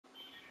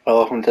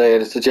Welcome today,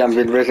 it's the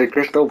champion versus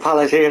Crystal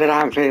Palace here at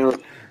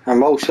Anfield. And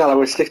Mo Salah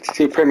with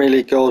 62 Premier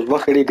League goals,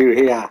 what could he do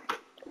here?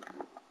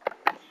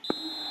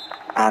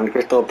 And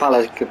Crystal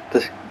Palace get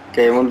this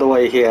game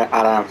underway here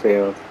at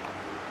Anfield.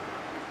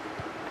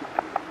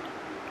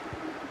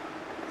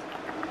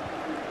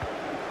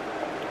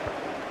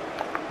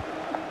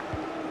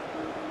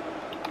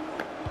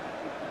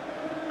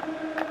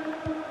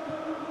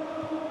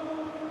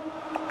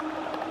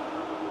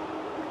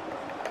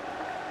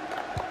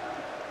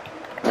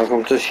 Now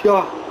comes the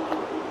shot.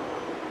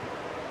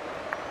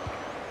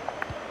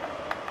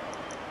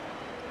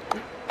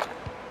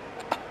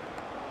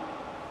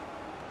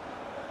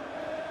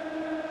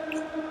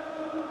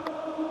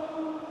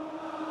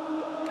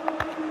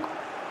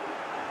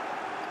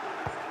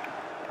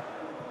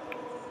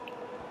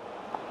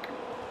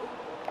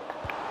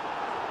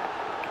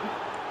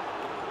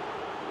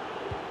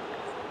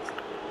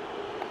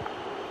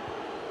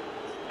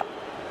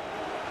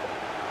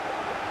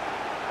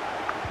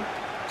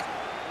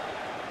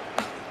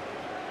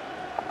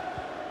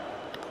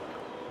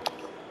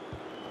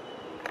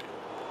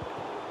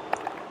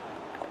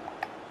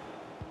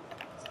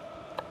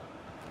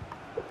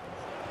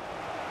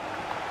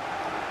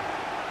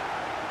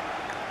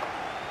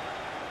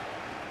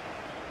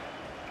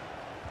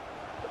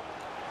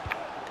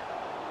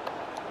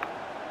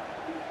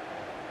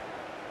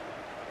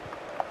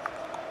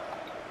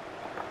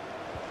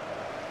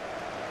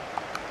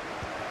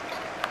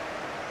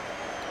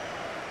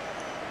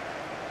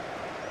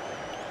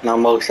 Now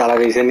Mo Salah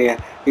is in here.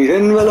 He's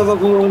in for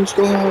Liverpool and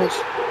scores.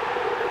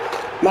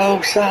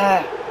 Mo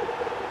Salah.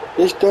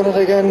 He's done it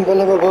again for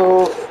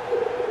Liverpool.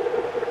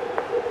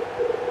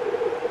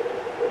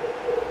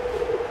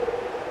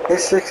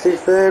 His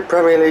 63rd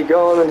Premier League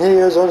goal and he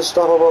is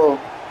unstoppable.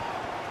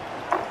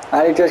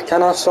 And he just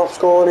cannot stop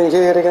scoring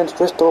here against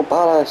Crystal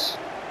Palace.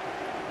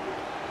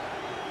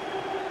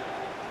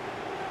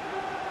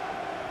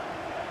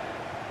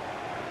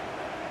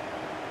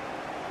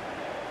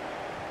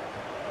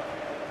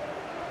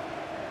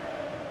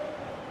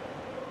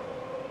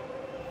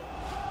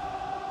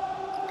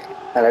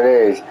 And it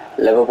is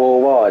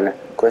Liverpool 1,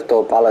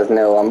 Crystal Palace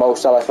 0, and Mo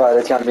Salah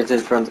fired the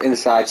championship front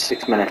inside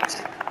 6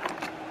 minutes.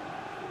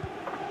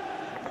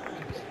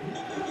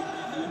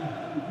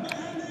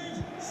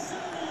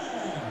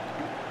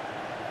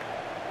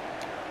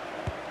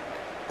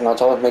 Now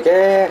Thomas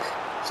McGee,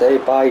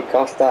 saved by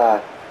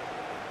Costa.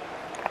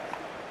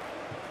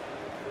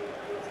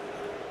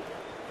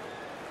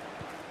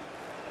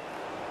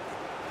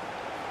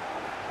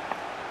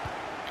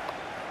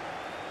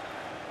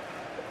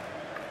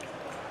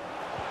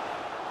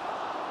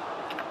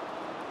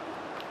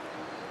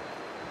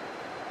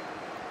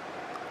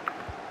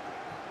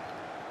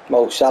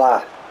 Mo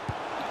Salah,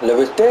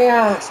 Luis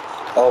Diaz.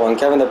 Oh, and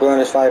Kevin De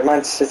Bruyne is 5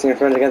 Manchester City in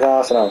front against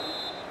Arsenal.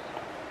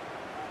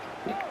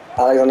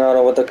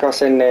 Alexander with the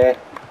cross in there.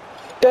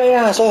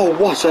 Diaz, oh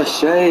what a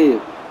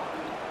save!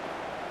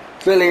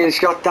 Brilliant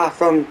shot that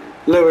from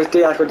Luis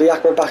Diaz with the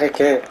acrobatic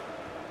kick.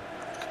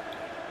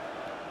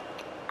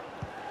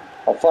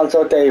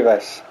 Alphonso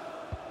Davies.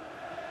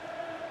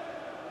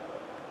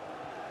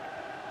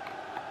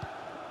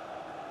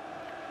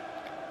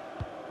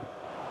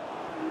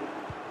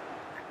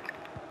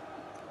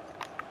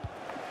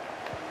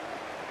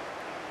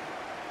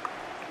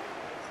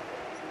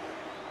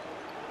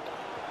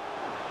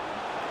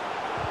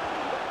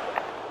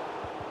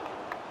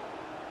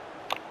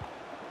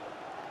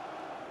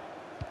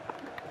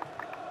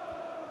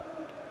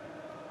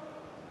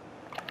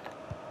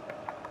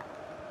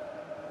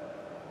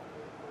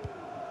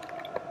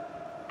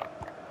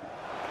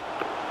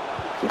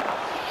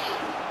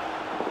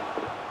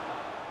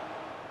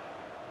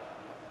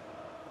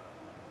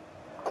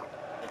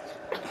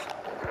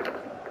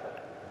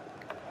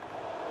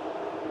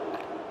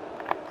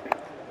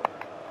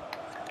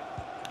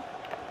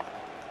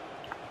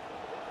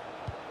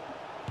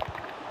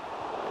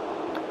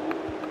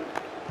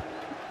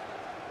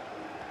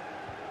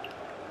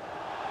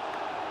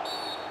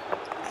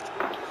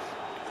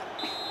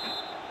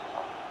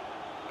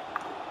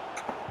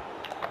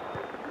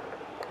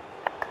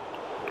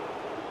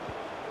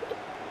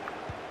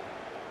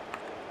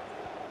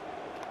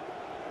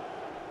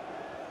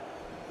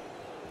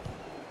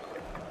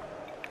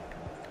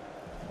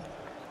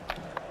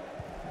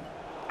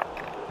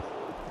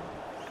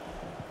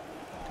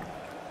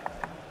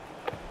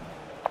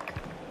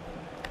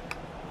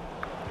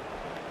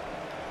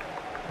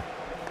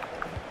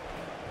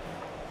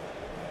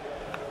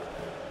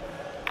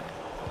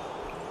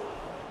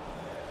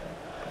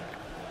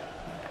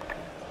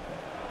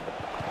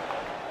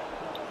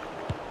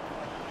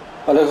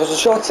 And there was a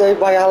shot saved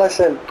by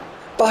Alisson.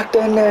 Back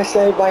in there,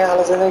 saved by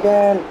Alisson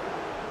again.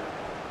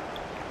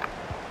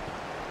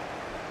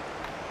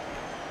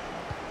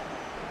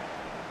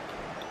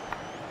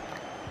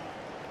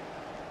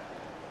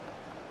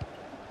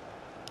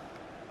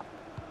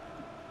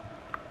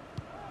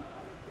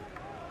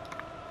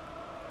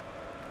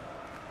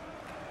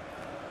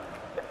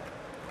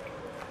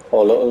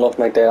 Oh, little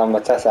nutmeg there on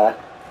Matessa.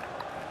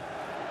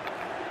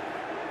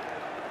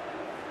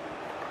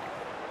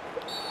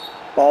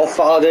 Oh,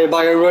 fouled in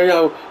by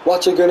Rio.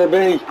 What's it gonna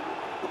be?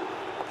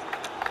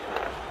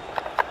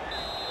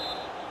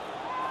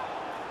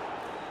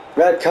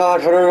 Red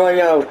card for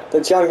Arroyo.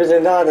 The champions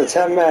in there, the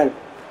 10 men.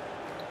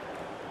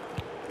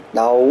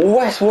 Now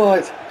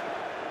Westwood.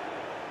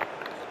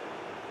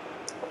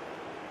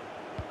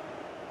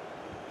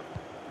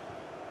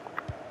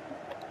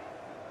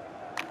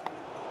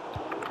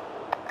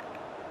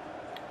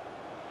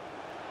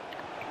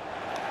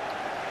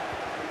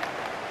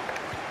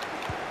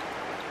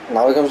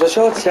 Now here comes the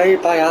short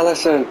save by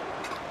Allison.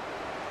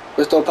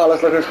 Crystal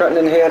Palace looking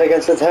threatening here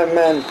against the 10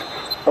 men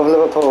of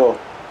Liverpool.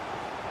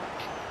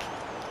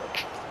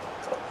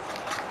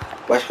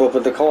 Westwood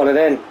with the corner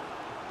in.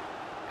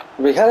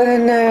 We had it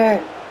in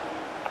there.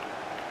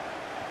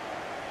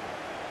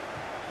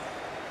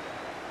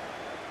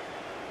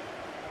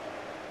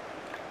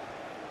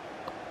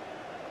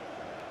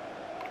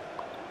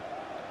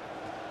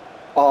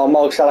 Oh,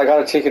 Mo Salah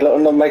got a cheeky little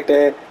nutmeg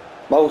there.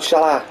 Mo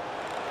Salah.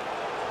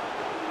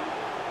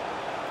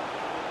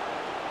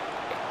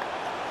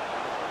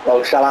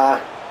 Mo Salah.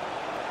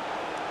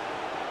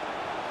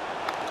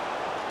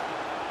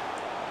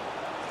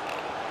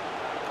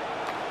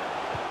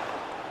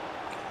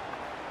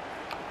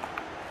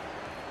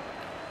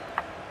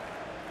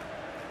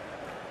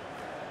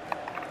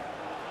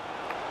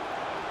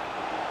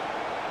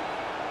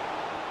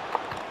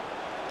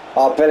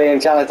 Oh,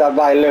 brilliant challenge that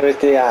by Luis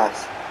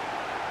Diaz.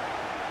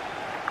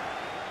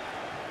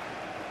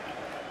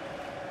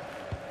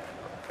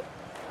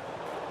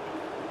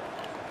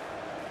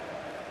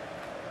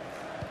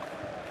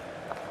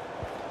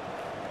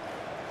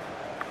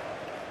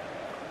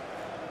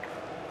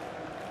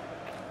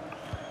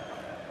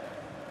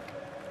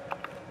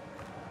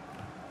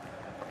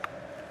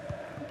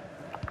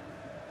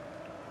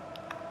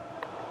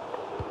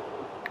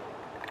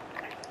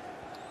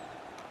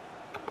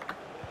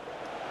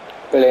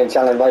 Brilliant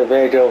challenge by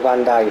Virgil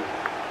van Dijk.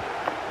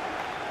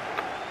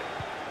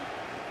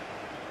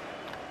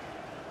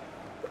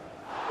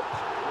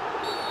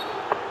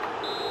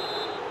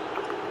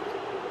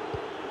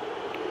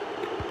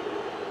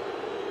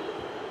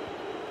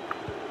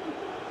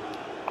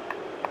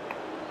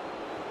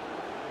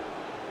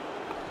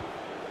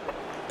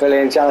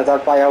 Brilliant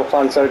challenge by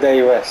Alphonso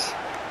Davies.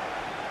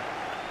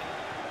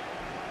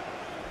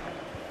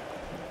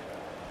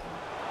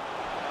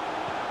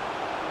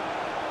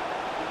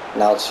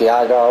 Now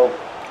Thiago.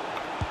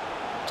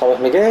 Thomas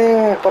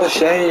McGee, what a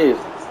shave.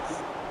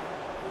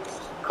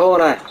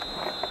 Corner.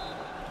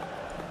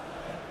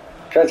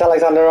 Trent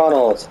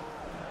Alexander-Arnold.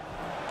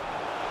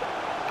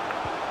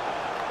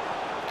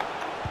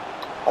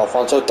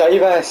 Alphonso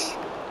Davies.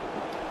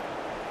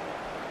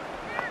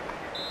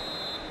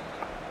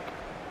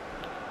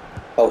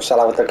 Oh,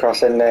 Salah with the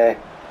cross in there.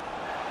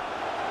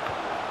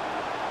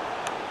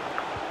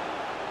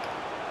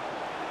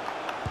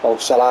 Oh,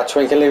 Salah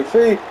twinkling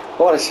free.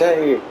 What a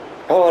save.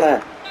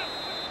 Corner.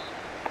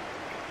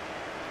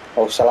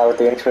 Oh, Salah with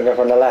the in-swinger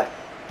from the left.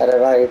 Headed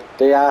by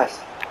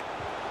Diaz.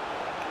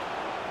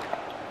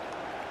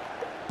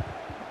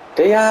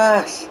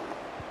 Diaz.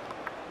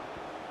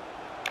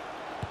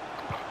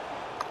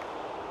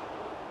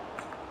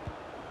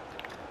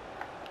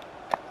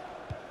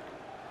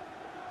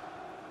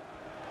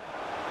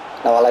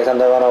 Now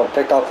Alexander-Arnold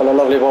picked up for a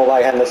lovely ball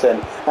by Henderson.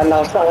 And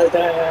now Salah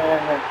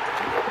there.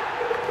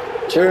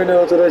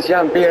 2-0 to the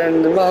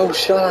champion, Mo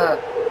Salah.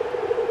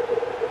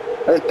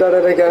 Has done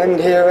it again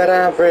here at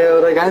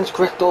Anfield against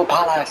Crystal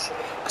Palace.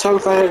 So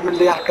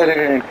vehemently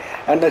accolade,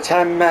 and the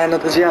 10 men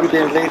of the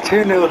Champions League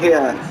 2-0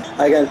 here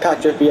against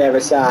Patrick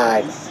Vieira's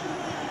side.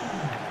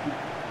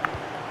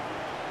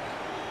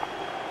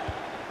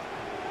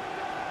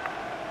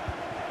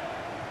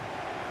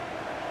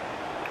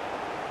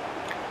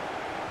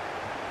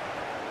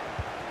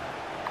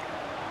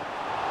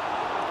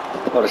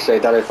 What a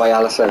save that is by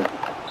Allison.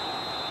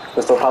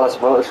 Crystal Palace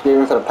supporters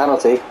screaming for the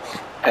penalty.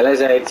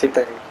 Eleze took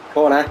the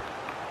corner.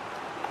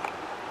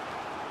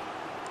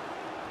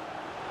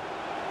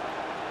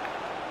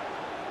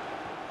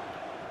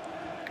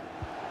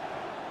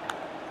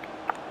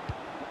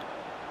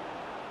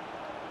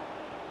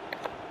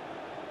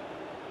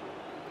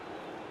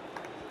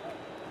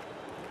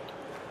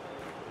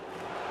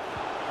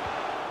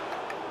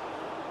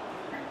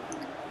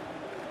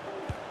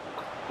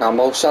 Now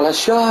Mo Salah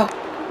shot.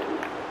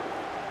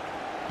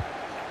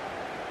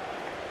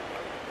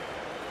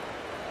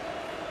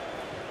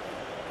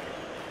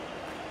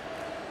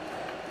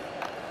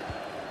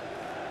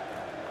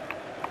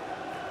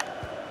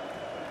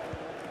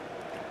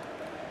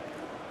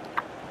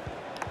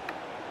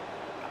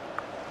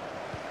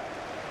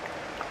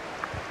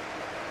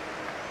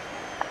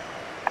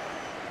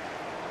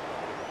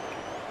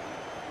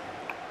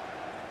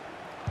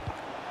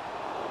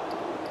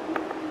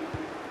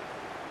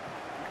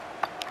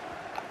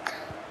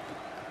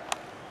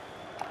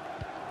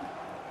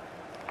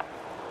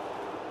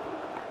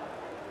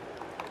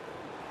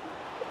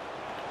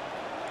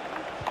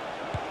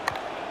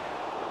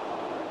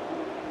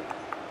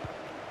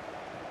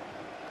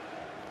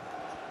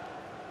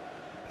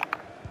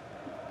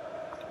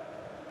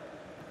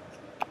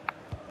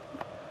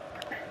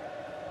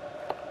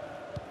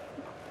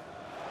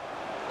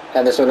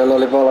 Henderson a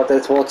lovely ball at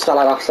this towards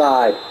Salah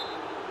offside.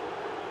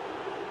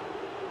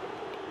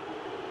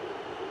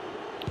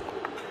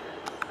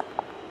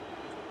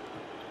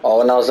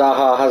 Oh, now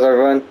Zaha has a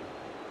run.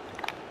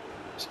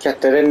 Just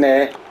kept it in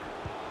there.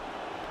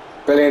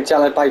 Brilliant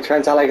challenge by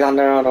Trent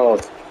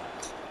Alexander-Arnold.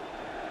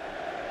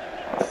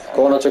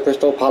 Corner to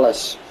Crystal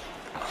Palace.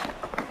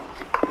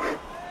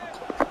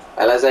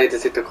 LSA to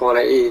take the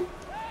corner. He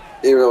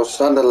was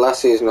standard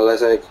last season,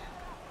 LSA.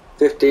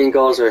 15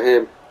 goals for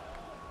him.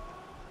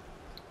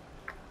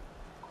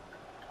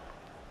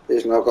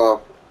 He's now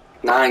got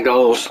 9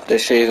 goals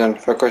this season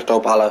for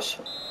Crystal Palace.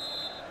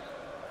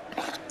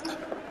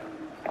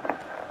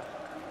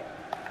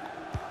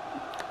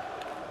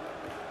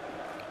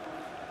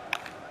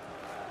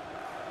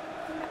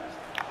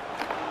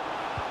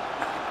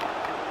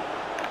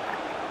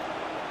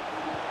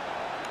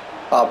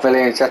 Oh,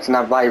 brilliant setting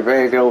up by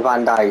Virgil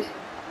van Dijk.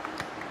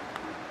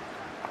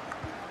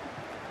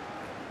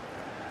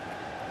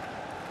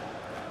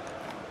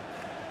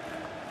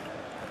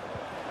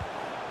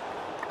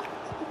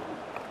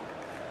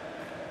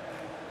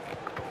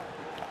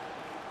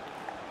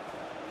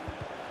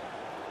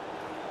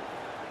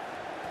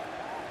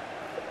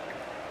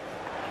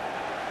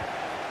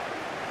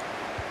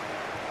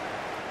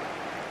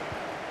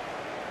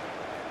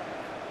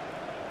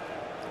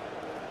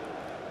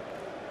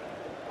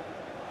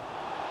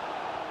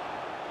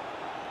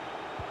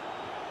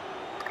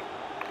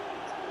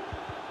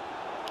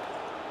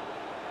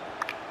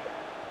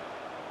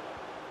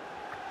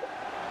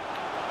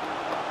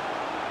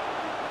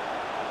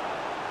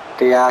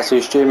 Diaz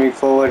who's streaming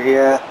forward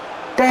here.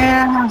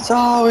 Diaz!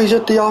 Oh, he's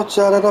at the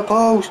outside of the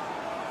post.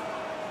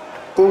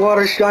 But what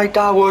a strike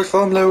that was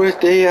from Luis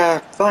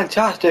Diaz.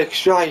 Fantastic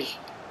strike.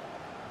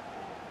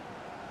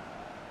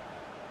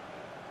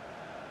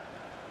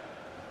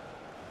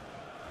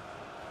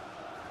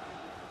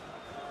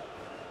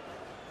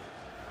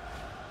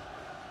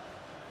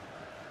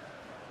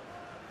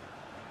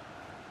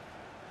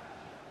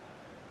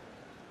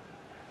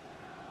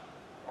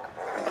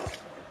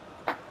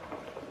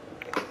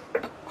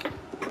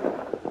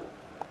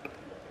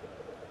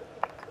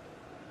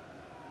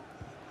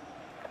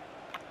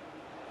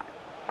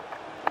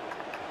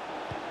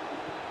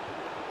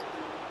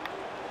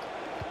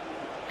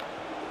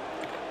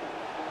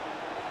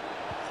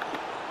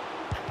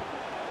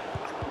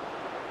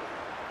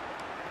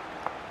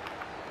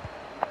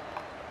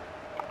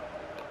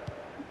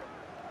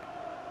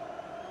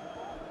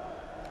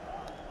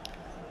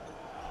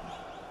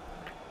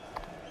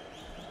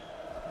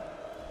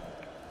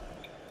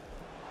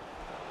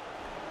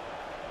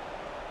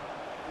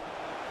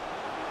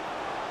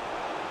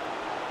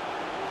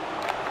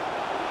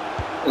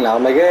 Now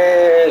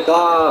Miguel,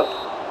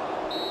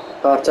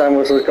 half time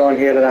whistle's gone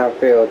here at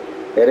Anfield.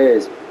 It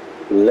is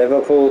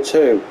Liverpool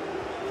 2.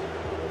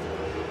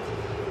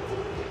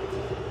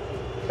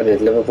 It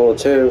is Liverpool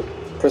 2,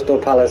 Crystal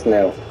Palace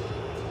 0.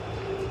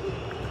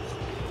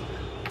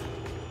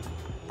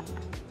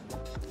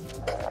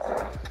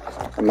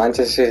 And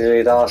Manchester City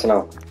lead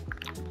Arsenal.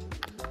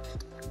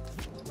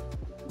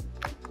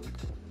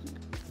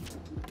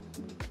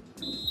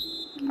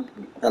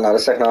 And now the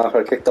second half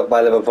are kicked up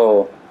by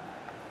Liverpool.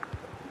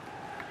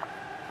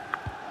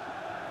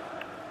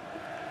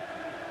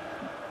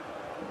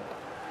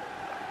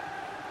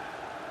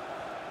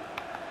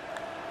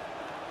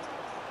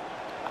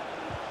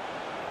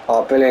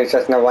 Oh, brilliant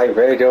setting up by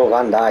Virgil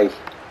van Dijk.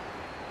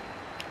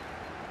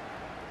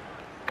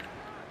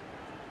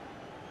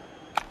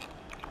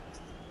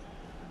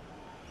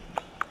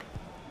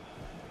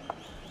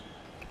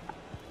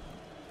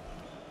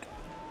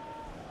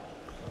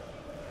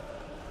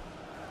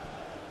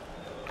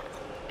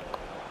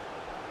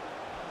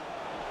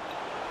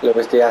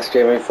 Luis Diaz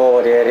streaming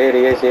forward here. Here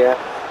he is here.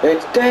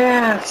 It's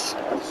Diaz!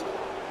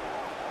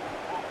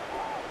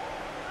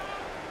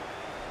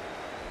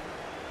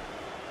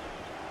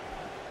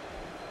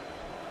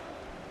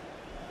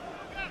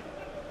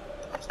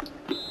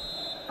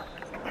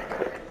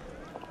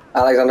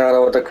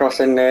 Alexander with the cross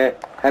in there.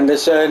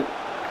 Henderson.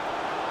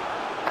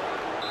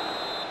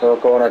 We're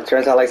going to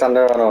Trent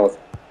Alexander-Arnold.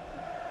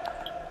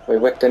 We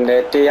whipped in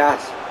there.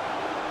 Diaz.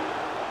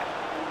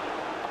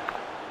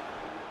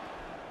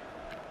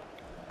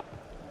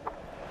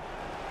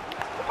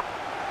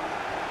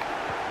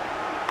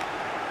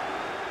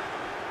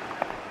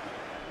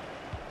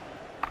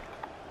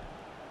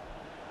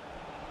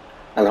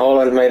 And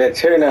Haaland made it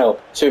 2-0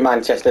 to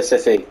Manchester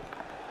City.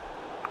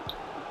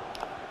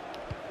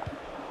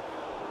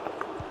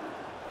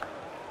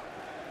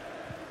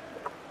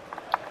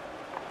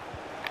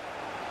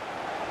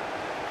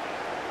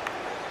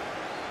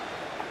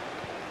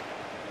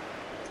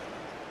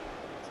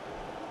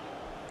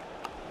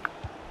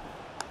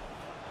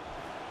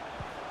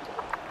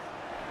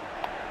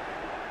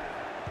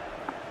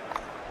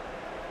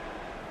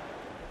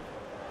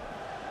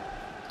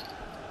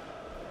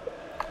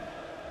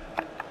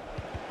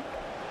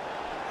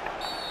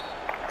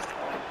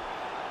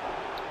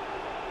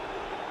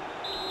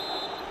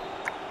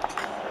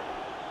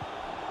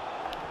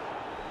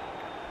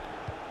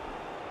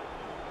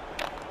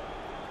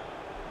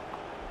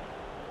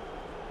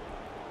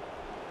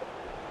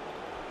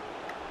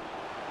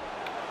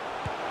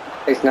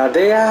 It's not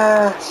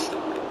Diaz.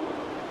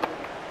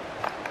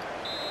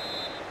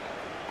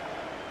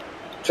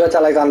 Trent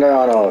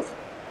Alexander-Arnold.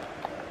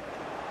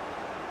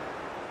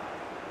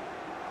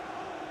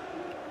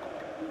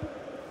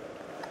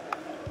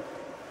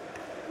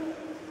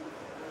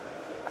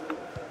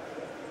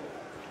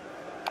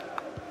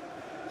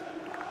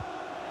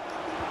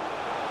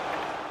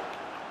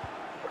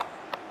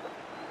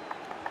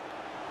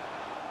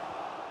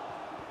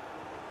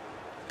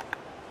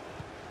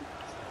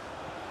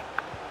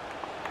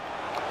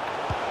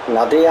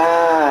 Now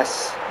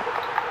Diaz.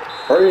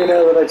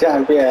 3-0 to the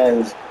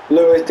champions.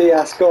 Luis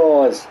Diaz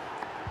scores.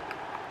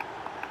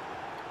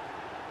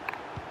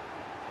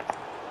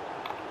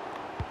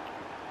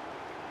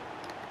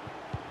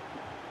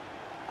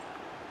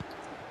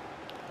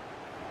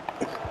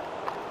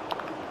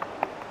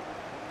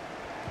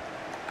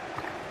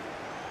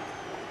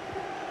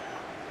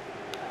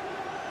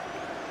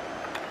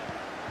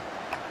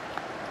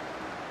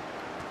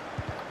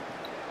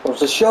 Comes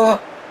the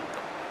shot.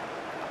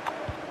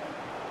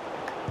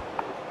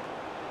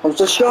 Comes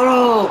the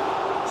shot.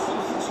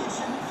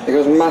 It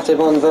goes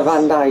massive on for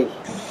Van Dijk.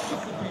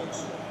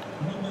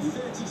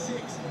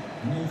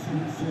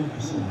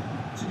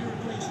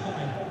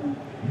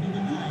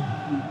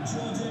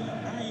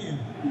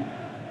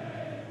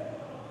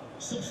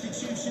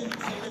 Substitution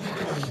for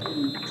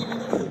Liverpool.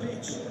 Coming off the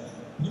pitch,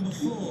 number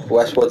 4.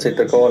 Westwood's hit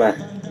the corner.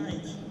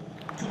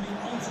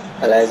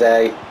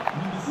 Alese.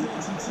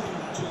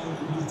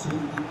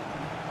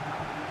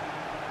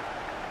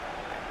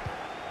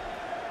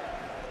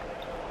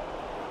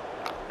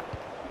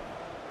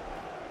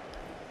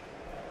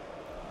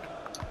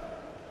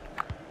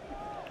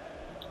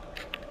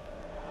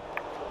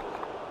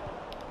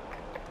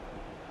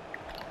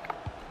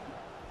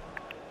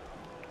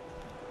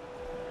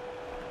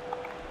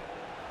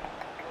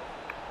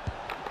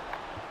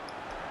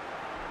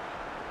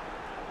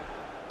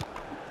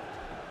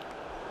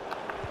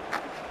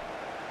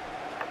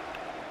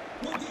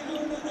 With the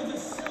owner of a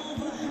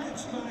silver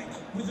hatchback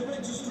with the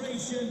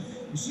registration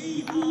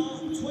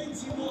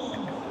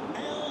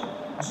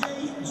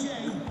GR21LJJ.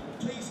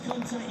 Please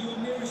contact your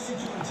nearest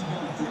security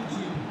guard. Thank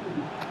you.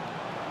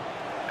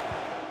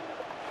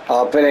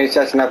 Oh, brilliant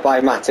setting up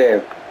by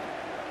Matthew.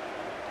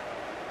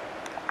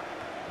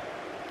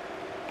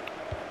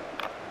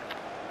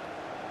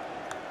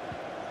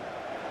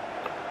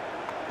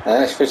 The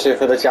next fixture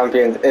for the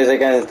champions is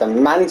against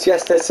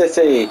Manchester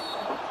City.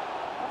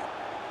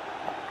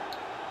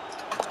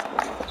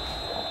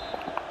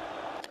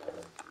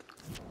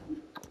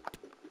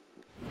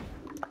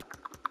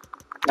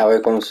 Now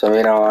here comes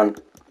Samira on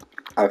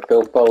and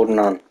Phil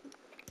Foden on.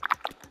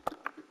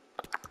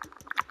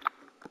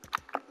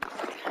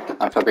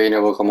 And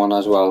Fabinho will come on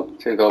as well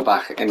to go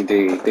back in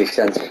the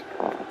sense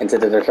into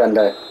the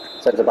defender,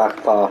 centre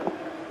back for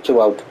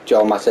 2 out,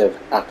 Joe Massive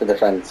at the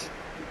defence.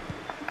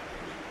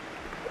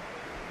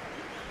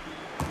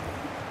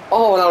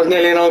 Oh, that was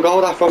nearly an own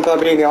goal that from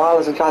Fabinho.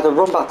 Alisson tried to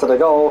run back to the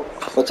goal,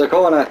 but it's a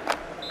corner.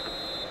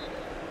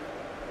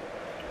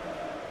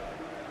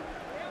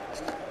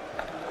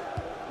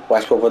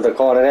 Westwood with the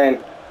corner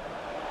in.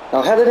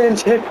 Now headed in,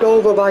 tipped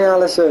over by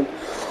Alisson.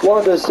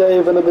 What a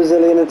save from the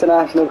Brazilian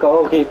international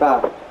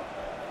goalkeeper.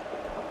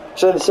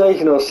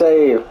 Sensational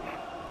save.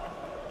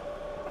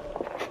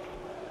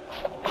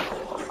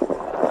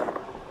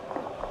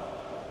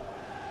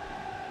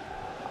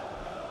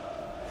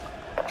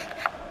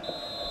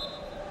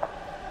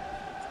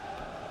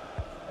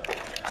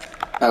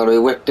 Now we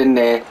whipped in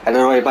there, headed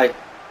away by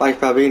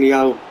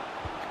Fabinho.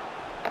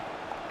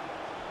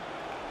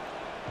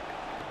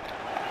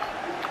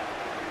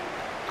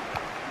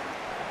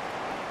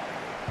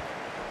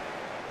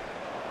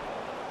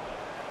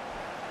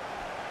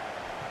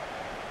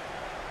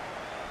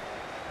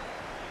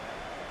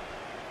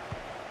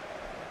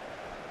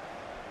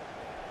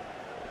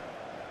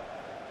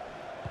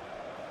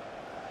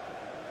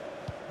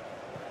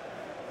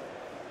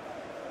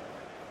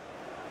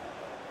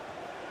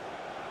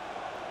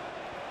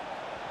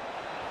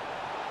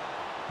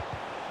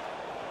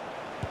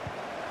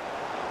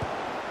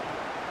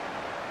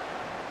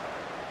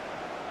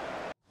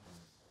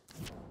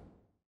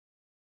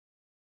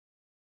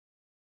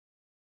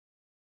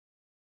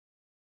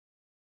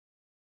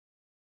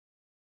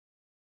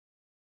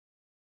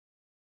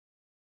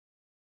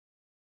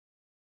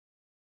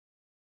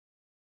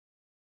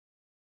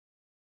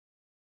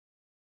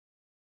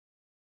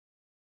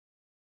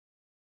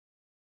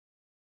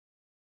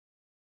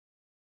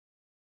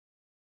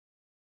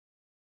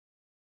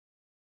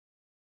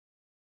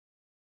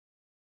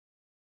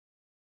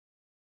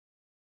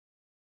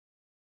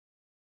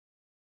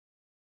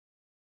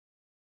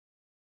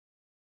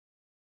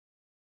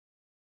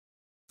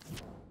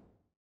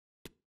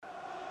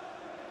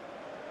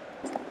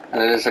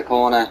 And it is a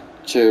corner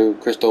to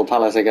Crystal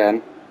Palace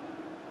again.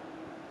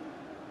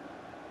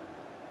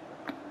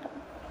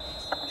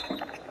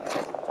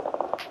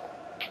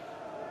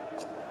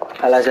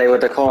 Alese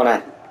with the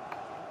corner.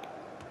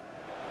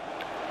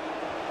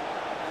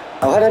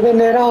 Oh, had it been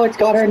there? Oh, it's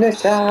got in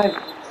this time.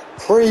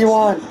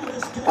 3-1.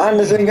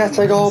 Anderson gets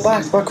a goal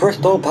back for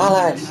Crystal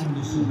Palace.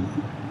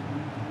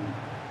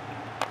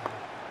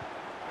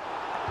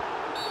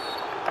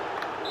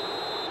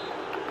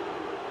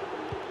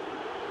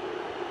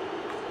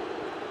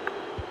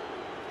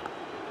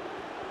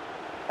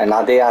 And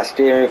now Diaz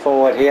steering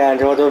forward here and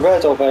towards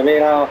Roberto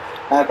Firmino.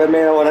 And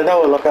Firmino with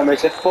another look and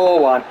makes it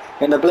 4-1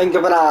 in the blink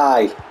of an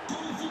eye.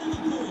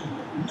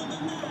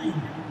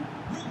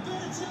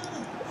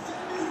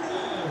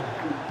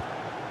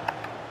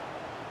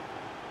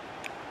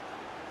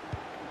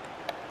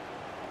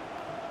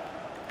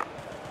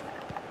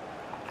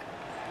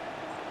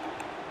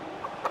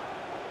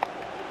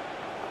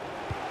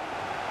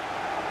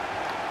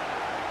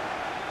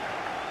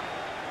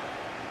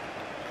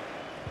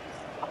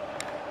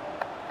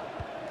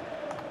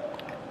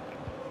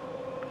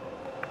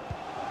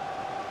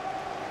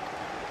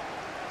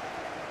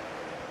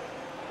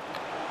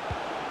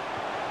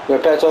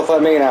 Roberto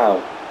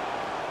Firmino.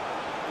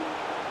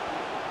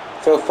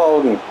 Phil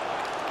Foden.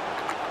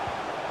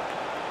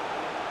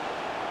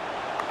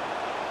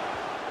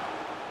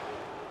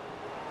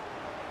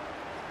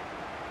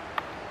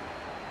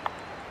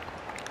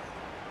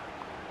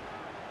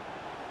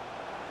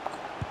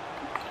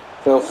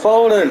 Phil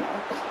Foden.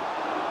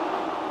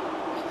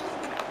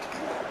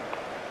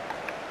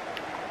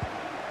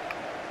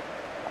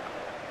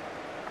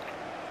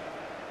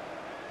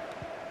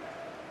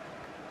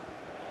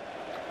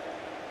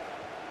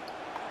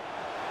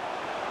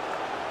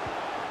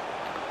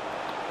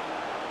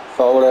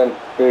 Foden,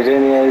 who's he's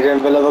in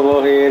for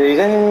Liverpool here, he's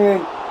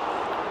in!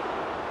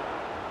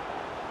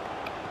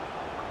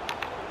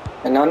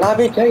 And now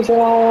Naby Keita,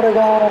 oh what a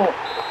goal!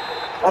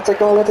 That's a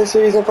goal of the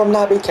season from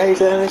Naby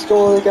Keita and he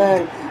scores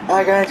again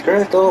against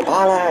Crystal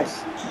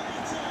Palace.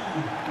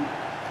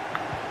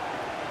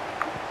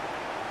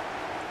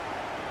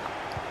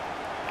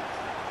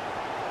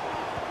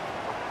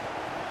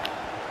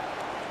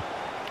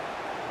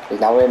 He's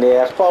now in the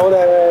air,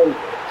 Foden!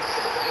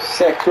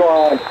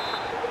 6-1.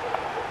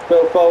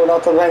 Phil Foden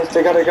off the bench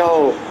to get a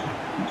goal.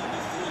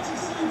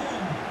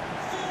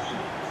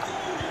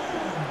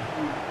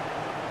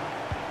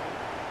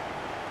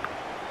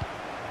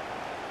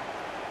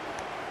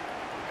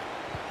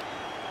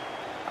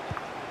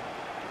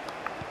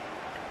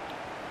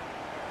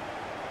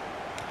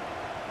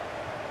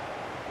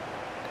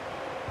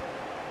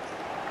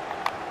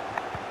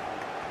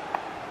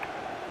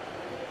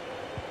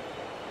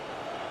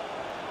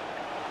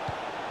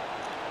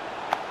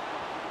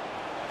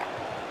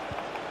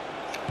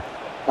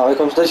 Now here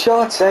comes the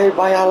shot, saved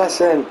by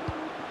Alisson.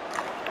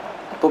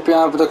 Put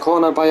behind for the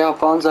corner by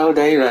Alphonso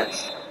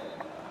Davies.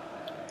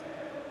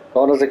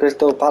 Corner to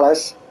Crystal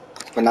Palace.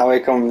 But now here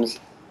comes.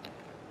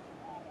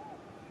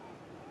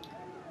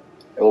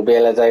 It will be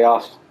Elise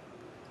off.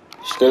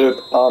 Scoop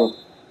on.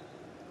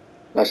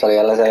 No, sorry,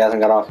 Elise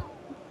hasn't gone off.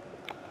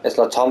 It's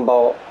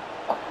Latombo.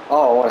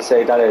 Oh, I want to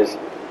say that is.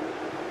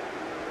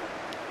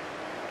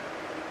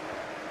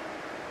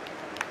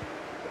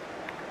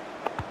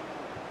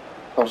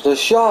 Comes the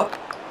shot.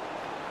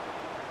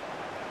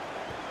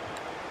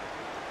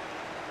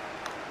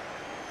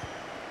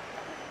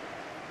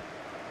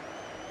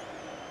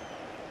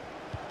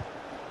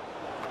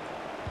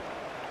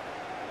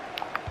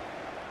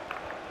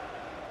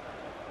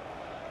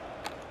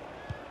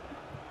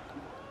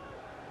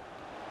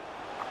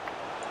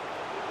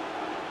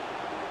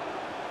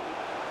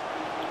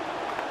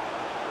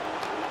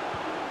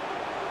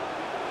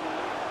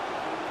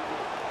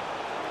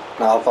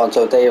 Now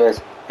Alphonso Davies,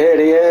 here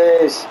he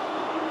is!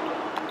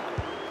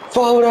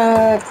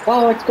 Foden!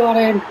 Oh, it's got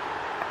him!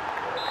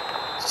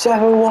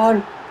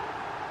 7-1!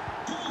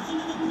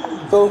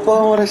 Phil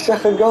Foden with a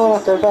second goal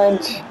off the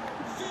bench.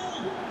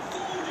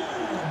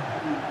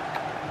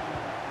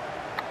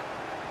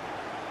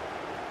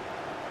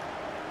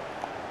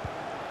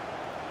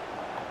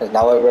 There's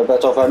now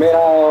Roberto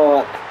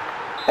Firmino!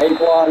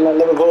 8-1 and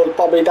Liverpool's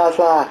Bobby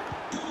Dazzler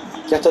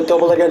gets a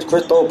double against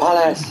Crystal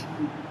Palace.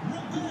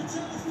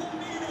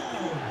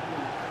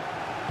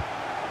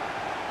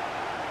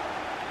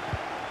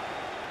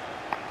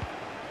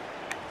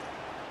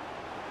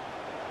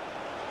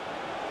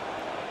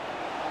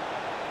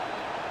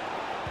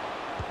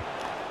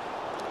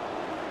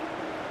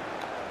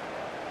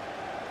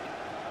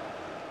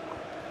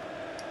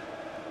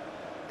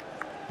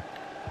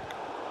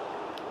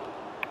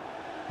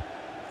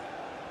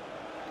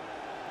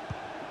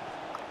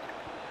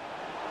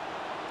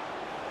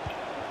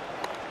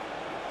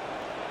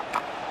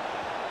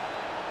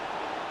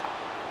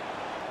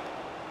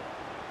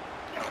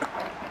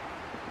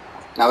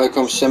 Now here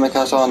comes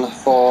Simicas on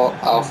for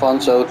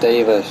Alphonso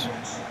Davies.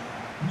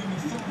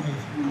 Number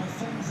 5,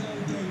 Alphonso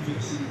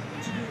Davies,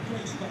 to be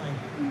replaced by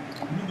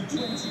number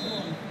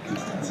 21,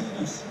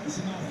 Konstantinos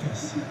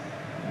Simakis.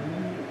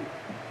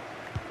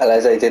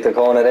 Elise did the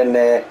corner in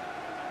there.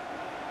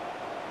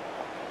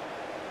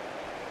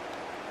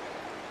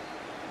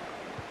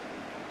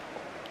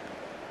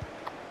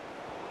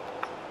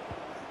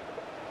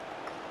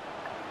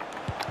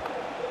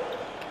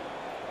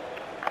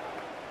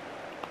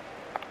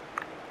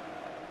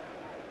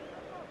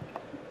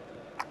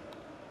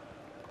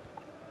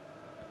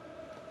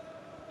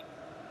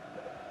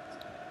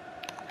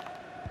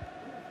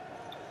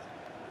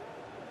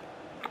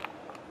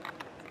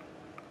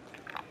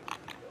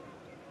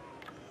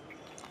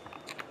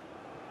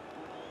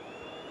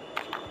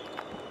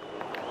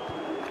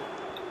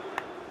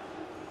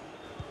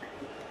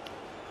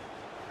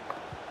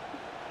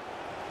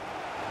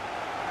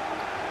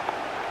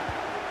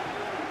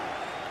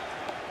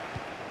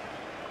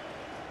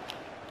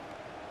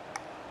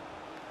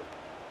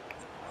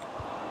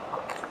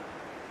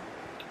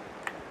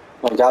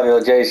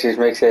 Gabriel Jesus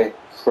makes it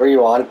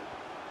 3-1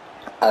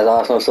 as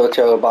Arsenal still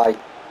trail by,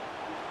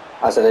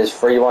 as it is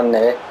 3-1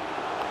 there.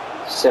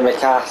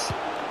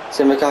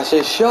 Simicas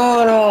is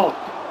shot off.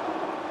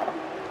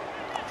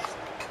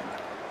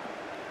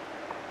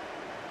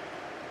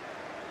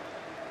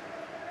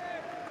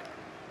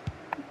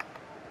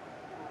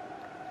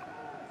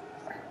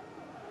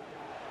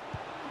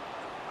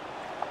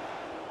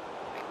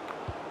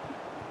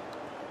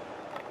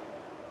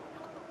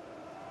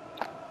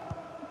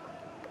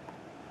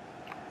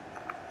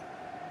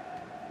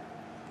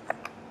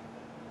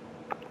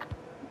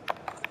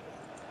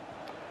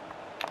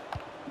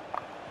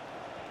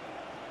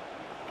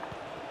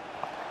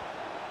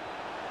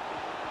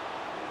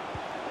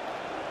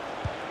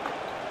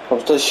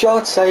 Comes the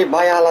shot saved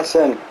by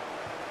Allison.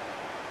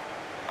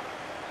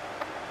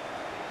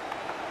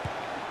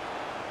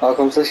 Now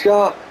comes the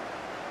shot.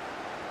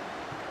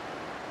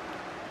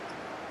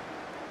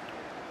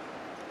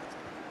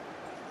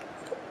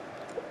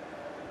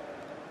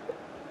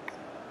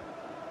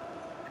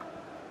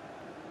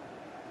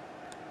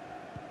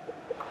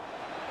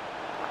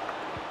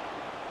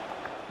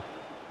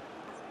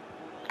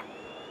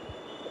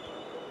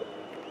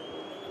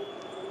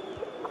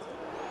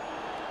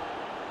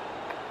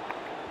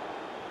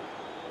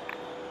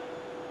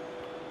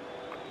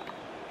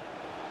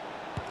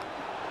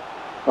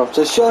 Comes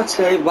the shot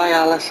saved by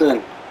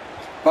Allison.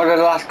 For the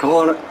last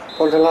corner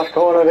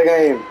of the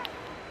game.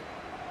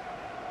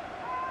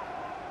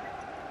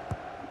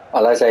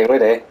 Well, let's say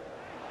with it.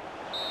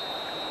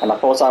 And the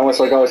full time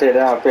whistle goes here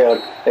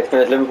downfield. It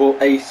finished Liverpool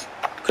 8,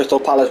 Crystal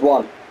Palace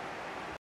 1.